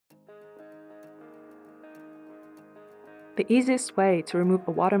The easiest way to remove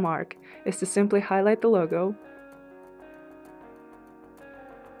a watermark is to simply highlight the logo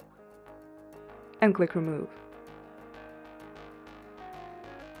and click Remove.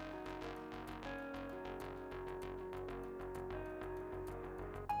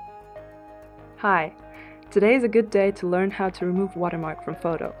 Hi, today is a good day to learn how to remove watermark from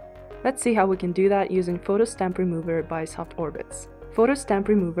photo. Let's see how we can do that using Photo Stamp Remover by Soft Orbits. Photo Stamp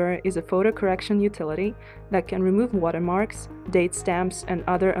Remover is a photo correction utility that can remove watermarks, date stamps, and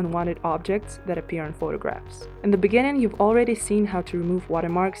other unwanted objects that appear on photographs. In the beginning, you've already seen how to remove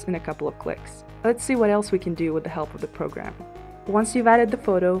watermarks in a couple of clicks. Let's see what else we can do with the help of the program. Once you've added the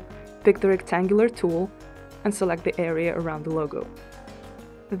photo, pick the rectangular tool and select the area around the logo.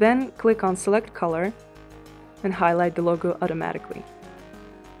 Then click on Select Color and highlight the logo automatically.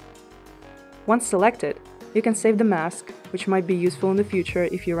 Once selected, you can save the mask, which might be useful in the future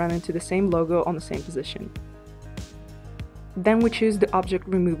if you run into the same logo on the same position. Then we choose the object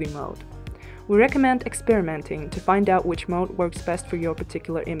removing mode. We recommend experimenting to find out which mode works best for your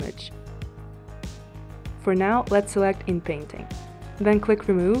particular image. For now, let's select In Painting. Then click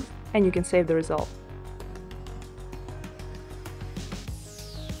Remove and you can save the result.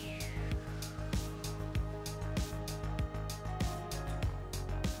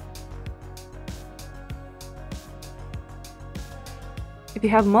 If you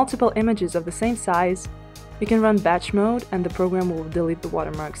have multiple images of the same size, you can run batch mode and the program will delete the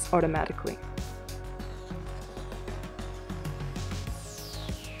watermarks automatically.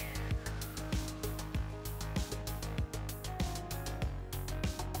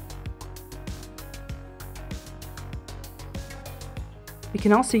 You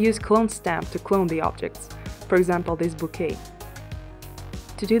can also use Clone Stamp to clone the objects, for example this bouquet.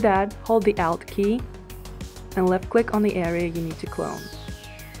 To do that, hold the Alt key and left-click on the area you need to clone.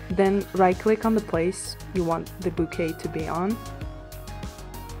 Then right-click on the place you want the bouquet to be on,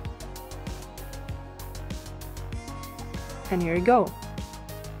 and here you go.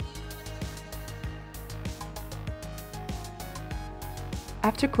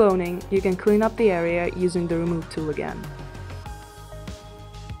 After cloning, you can clean up the area using the Remove tool again.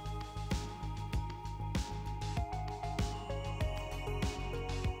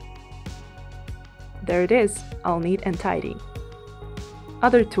 There it is, all neat and tidy.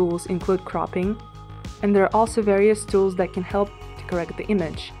 Other tools include cropping, and there are also various tools that can help to correct the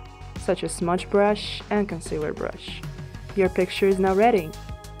image, such as smudge brush and concealer brush. Your picture is now ready.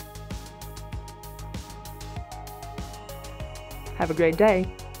 Have a great day!